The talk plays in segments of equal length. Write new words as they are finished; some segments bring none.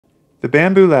The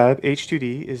Bambu Lab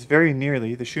H2D is very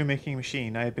nearly the shoemaking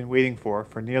machine I have been waiting for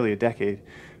nearly a decade.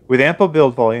 With ample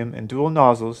build volume and dual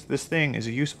nozzles, this thing is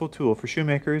a useful tool for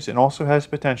shoemakers and also has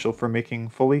potential for making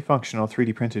fully functional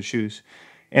 3D printed shoes.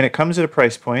 And it comes at a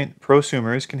price point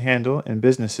prosumers can handle and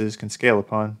businesses can scale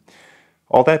upon.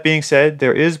 All that being said,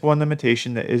 there is one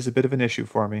limitation that is a bit of an issue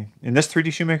for me. In this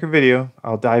 3D Shoemaker video,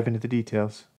 I'll dive into the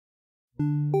details.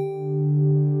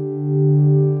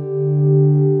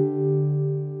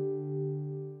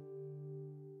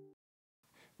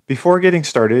 Before getting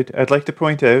started, I'd like to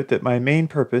point out that my main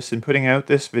purpose in putting out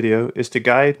this video is to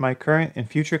guide my current and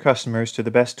future customers to the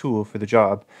best tool for the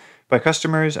job. By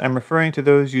customers, I'm referring to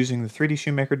those using the 3D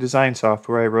Shoemaker design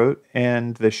software I wrote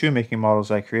and the shoemaking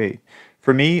models I create.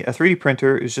 For me, a 3D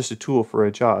printer is just a tool for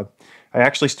a job. I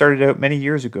actually started out many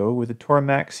years ago with a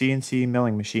Tormac CNC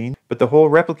milling machine, but the whole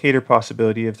replicator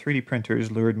possibility of 3D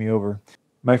printers lured me over.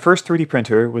 My first 3D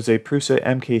printer was a Prusa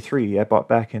MK3 I bought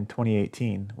back in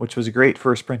 2018, which was a great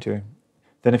first printer.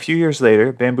 Then a few years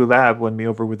later, Bambu Lab won me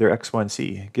over with their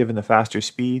X1C, given the faster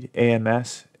speed,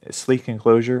 AMS, sleek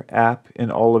enclosure, app,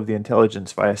 and all of the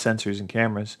intelligence via sensors and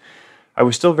cameras. I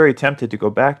was still very tempted to go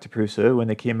back to Prusa when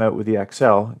they came out with the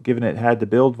XL, given it had the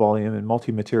build volume and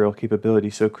multi-material capability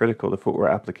so critical to footwear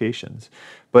applications.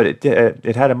 But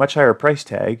it had a much higher price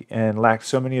tag and lacked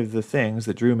so many of the things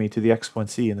that drew me to the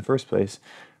X1C in the first place.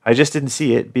 I just didn't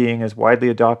see it being as widely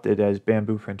adopted as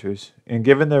Bambu printers. And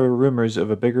given there were rumors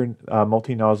of a bigger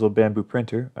multi-nozzle Bambu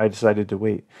printer, I decided to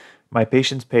wait. My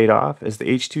patience paid off as the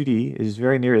H2D is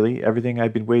very nearly everything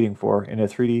I've been waiting for in a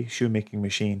 3D shoemaking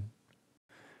machine.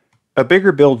 A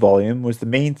bigger build volume was the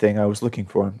main thing I was looking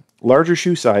for. Larger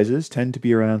shoe sizes tend to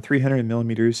be around 300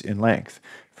 millimeters in length.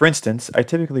 For instance, I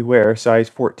typically wear size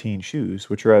 14 shoes,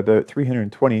 which are about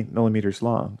 320 millimeters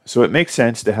long, so it makes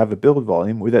sense to have a build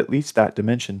volume with at least that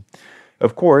dimension.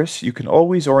 Of course, you can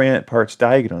always orient parts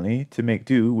diagonally to make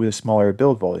do with a smaller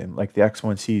build volume, like the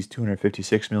X1C's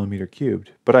 256mm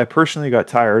cubed, but I personally got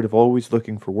tired of always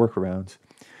looking for workarounds.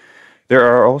 There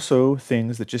are also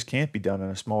things that just can't be done on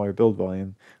a smaller build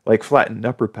volume, like flattened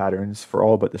upper patterns for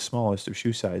all but the smallest of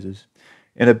shoe sizes.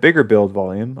 And a bigger build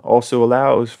volume also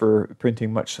allows for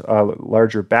printing much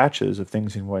larger batches of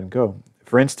things in one go.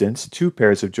 For instance, 2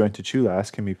 pairs of jointed shoe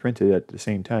lasts can be printed at the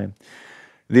same time.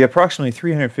 The approximately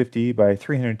 350 by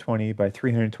 320 by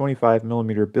 325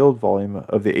 millimeter build volume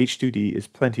of the H2D is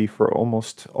plenty for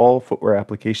almost all footwear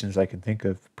applications I can think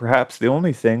of. Perhaps the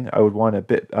only thing I would want a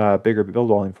bit bigger build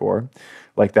volume for,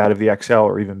 like that of the XL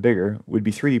or even bigger, would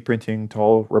be 3D printing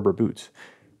tall rubber boots.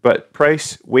 But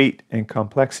price, weight, and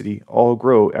complexity all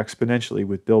grow exponentially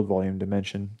with build volume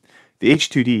dimension. The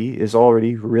H2D is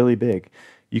already really big.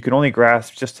 You can only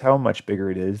grasp just how much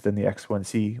bigger it is than the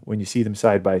X1C when you see them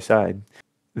side by side.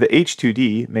 The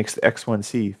H2D makes the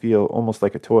X1C feel almost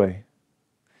like a toy.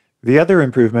 The other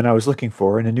improvement I was looking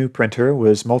for in a new printer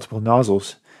was multiple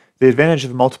nozzles. The advantage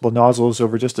of multiple nozzles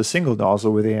over just a single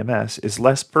nozzle with AMS is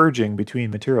less purging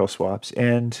between material swaps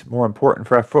and, more important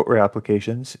for our footwear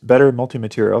applications, better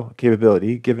multi-material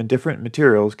capability given different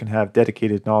materials can have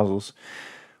dedicated nozzles.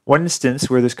 One instance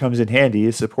where this comes in handy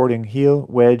is supporting heel,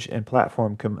 wedge, and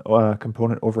platform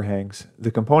component overhangs. The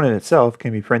component itself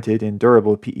can be printed in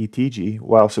durable PETG,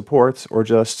 while supports or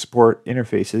just support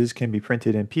interfaces can be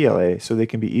printed in PLA so they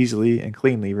can be easily and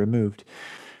cleanly removed.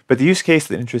 But the use case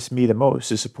that interests me the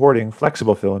most is supporting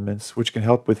flexible filaments, which can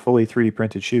help with fully 3D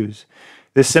printed shoes.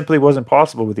 This simply wasn't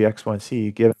possible with the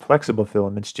X1C, given flexible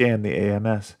filaments jam the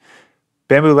AMS.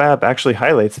 Bambu Lab actually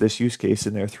highlights this use case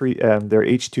in their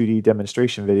H2D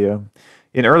demonstration video.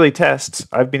 In early tests,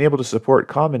 I've been able to support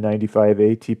common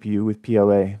 95A TPU with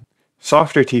PLA.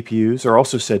 Softer TPUs are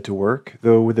also said to work,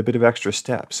 though with a bit of extra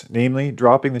steps, namely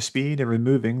dropping the speed and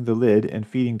removing the lid and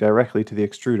feeding directly to the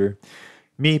extruder.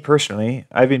 Me personally,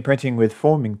 I've been printing with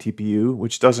foaming TPU,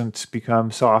 which doesn't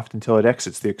become soft until it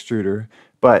exits the extruder,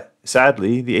 but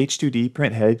sadly, the H2D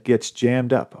printhead gets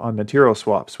jammed up on material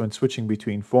swaps when switching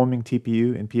between foaming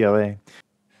TPU and PLA.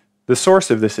 The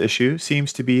source of this issue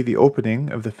seems to be the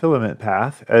opening of the filament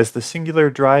path as the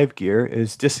singular drive gear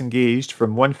is disengaged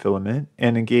from one filament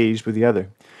and engaged with the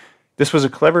other. This was a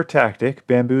clever tactic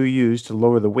Bambu used to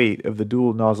lower the weight of the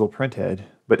dual nozzle printhead,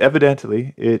 but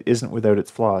evidently it isn't without its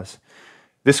flaws.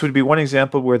 This would be one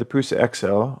example where the Prusa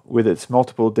XL, with its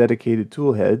multiple dedicated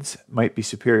tool heads, might be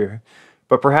superior.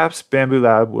 But perhaps Bambu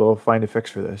Lab will find a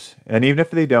fix for this. And even if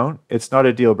they don't, it's not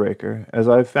a deal breaker, as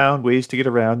I've found ways to get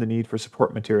around the need for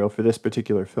support material for this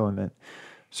particular filament.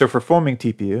 So for foaming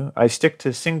TPU, I stick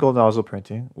to single nozzle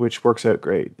printing, which works out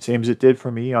great, same as it did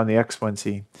for me on the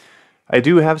X1C. I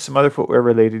do have some other footwear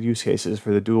related use cases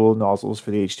for the dual nozzles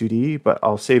for the H2D, but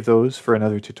I'll save those for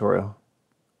another tutorial.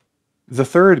 The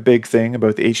third big thing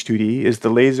about the H2D is the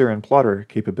laser and plotter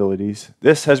capabilities.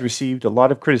 This has received a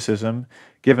lot of criticism,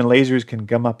 given lasers can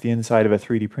gum up the inside of a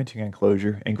 3D printing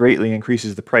enclosure and greatly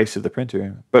increases the price of the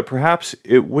printer. But perhaps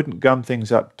it wouldn't gum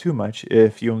things up too much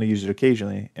if you only use it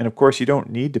occasionally. And of course, you don't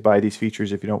need to buy these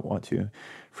features if you don't want to.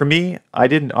 For me, I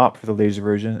didn't opt for the laser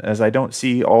version as I don't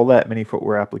see all that many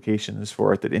footwear applications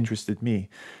for it that interested me.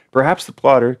 Perhaps the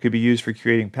plotter could be used for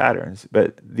creating patterns,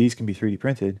 but these can be 3D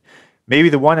printed. Maybe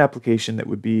the one application that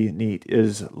would be neat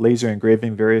is laser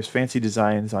engraving various fancy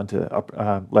designs onto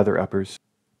leather uppers.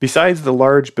 Besides the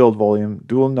large build volume,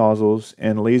 dual nozzles,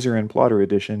 and laser and plotter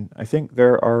edition, I think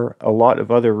there are a lot of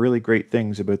other really great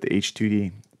things about the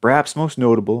H2D. Perhaps most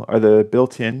notable are the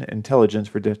built-in intelligence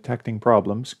for detecting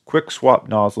problems, quick swap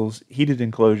nozzles, heated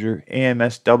enclosure,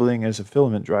 AMS doubling as a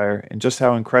filament dryer, and just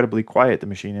how incredibly quiet the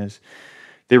machine is.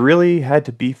 They really had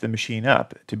to beef the machine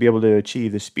up to be able to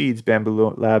achieve the speeds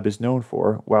Bambu Lab is known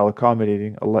for while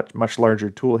accommodating a much larger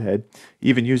tool head,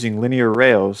 even using linear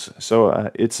rails, so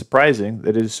it's surprising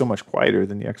that it is so much quieter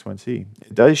than the X1C.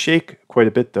 It does shake quite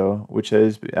a bit though, which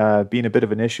has been a bit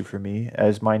of an issue for me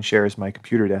as mine shares my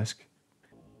computer desk.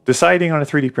 Deciding on a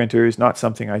 3D printer is not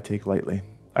something I take lightly.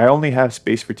 I only have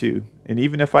space for two, and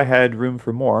even if I had room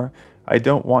for more, I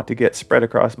don't want to get spread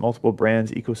across multiple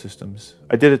brands' ecosystems.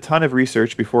 I did a ton of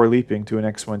research before leaping to an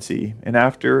X1C, and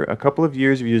after a couple of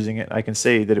years of using it, I can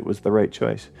say that it was the right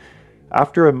choice.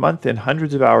 After a month and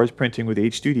hundreds of hours printing with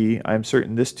H2D, I am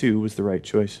certain this too was the right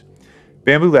choice.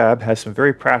 Bambu Lab has some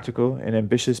very practical and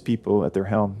ambitious people at their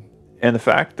helm. And the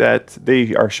fact that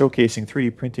they are showcasing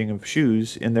 3D printing of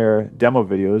shoes in their demo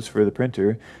videos for the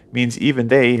printer means even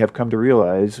they have come to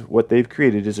realize what they've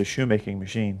created is a shoemaking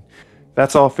machine.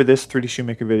 That's all for this 3D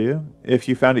Shoemaker video. If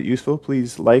you found it useful,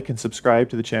 please like and subscribe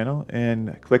to the channel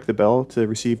and click the bell to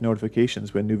receive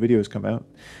notifications when new videos come out.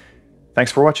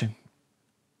 Thanks for watching.